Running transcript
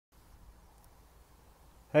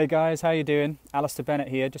Hey guys, how you doing? Alistair Bennett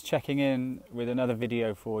here, just checking in with another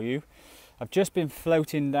video for you. I've just been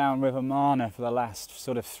floating down River Marna for the last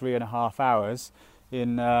sort of 3.5 hours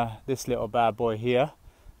in this little bad boy here.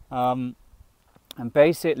 And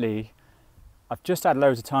basically, I've just had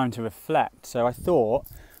loads of time to reflect, so I thought,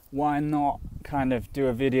 why not kind of do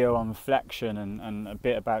a video on reflection and a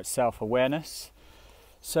bit about self-awareness.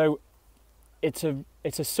 So it's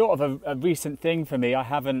a sort of a recent thing for me. I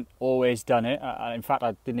haven't always done it. In fact,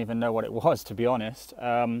 I didn't even know what it was, to be honest.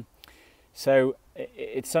 So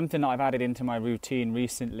it's something that I've added into my routine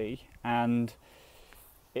recently, and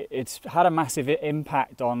it's had a massive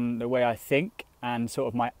impact on the way I think and sort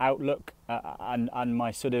of my outlook and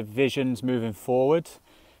my sort of visions moving forward.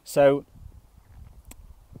 So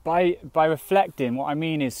by reflecting, what I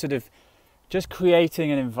mean is sort of just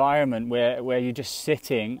creating an environment where you're just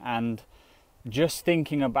sitting and just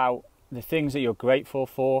thinking about the things that you're grateful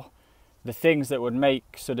for, the things that would make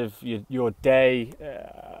sort of your day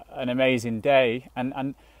an amazing day,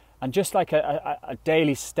 and just like a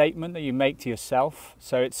daily statement that you make to yourself.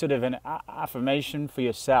 So it's sort of an affirmation for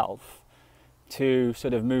yourself to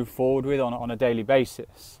sort of move forward with on a daily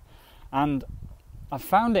basis. And I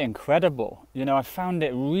found it incredible. You know, I found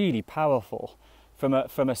it really powerful from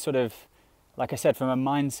a sort of, like I said, from a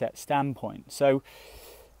mindset standpoint. So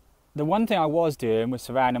the one thing I was doing was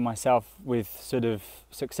surrounding myself with sort of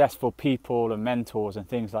successful people and mentors and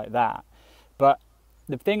things like that. But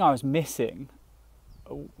the thing I was missing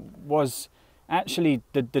was actually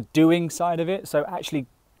the doing side of it. So actually,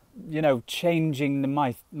 you know, changing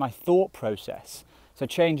my thought process. So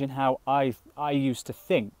changing how I used to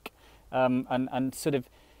think, and sort of,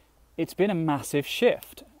 it's been a massive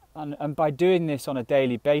shift. And by doing this on a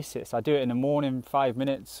daily basis, I do it in the morning 5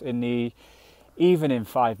 minutes, in the evening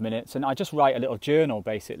 5 minutes, and I just write a little journal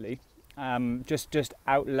basically, just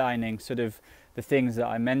outlining sort of the things that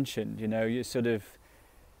I mentioned. You know, you sort of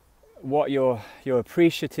what you're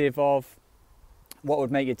appreciative of, what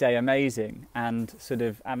would make your day amazing, and sort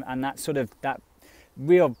of and that sort of that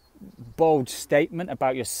real bold statement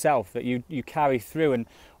about yourself that you carry through and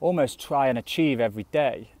almost try and achieve every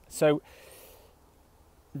day. So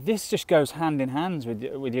this just goes hand in hand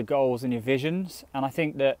with your goals and your visions, and I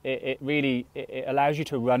think that it really allows you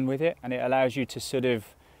to run with it, and it allows you to sort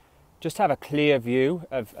of just have a clear view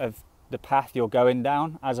of the path you're going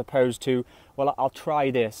down, as opposed to, well, I'll try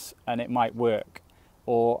this and it might work,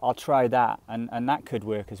 or I'll try that and that could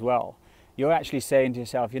work as well. You're actually saying to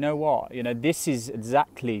yourself, you know what, you know, this is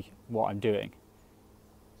exactly what I'm doing.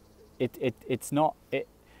 It's not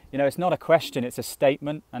a question, it's a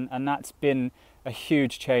statement, and that's been a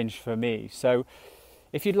huge change for me. So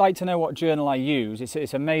if you'd like to know what journal I use, it's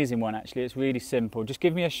an amazing one actually. It's really simple. Just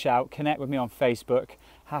give me a shout, connect with me on Facebook.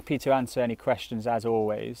 Happy to answer any questions as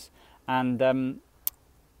always. And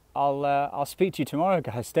I'll speak to you tomorrow,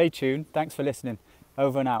 guys. Stay tuned. Thanks for listening.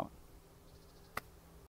 Over and out.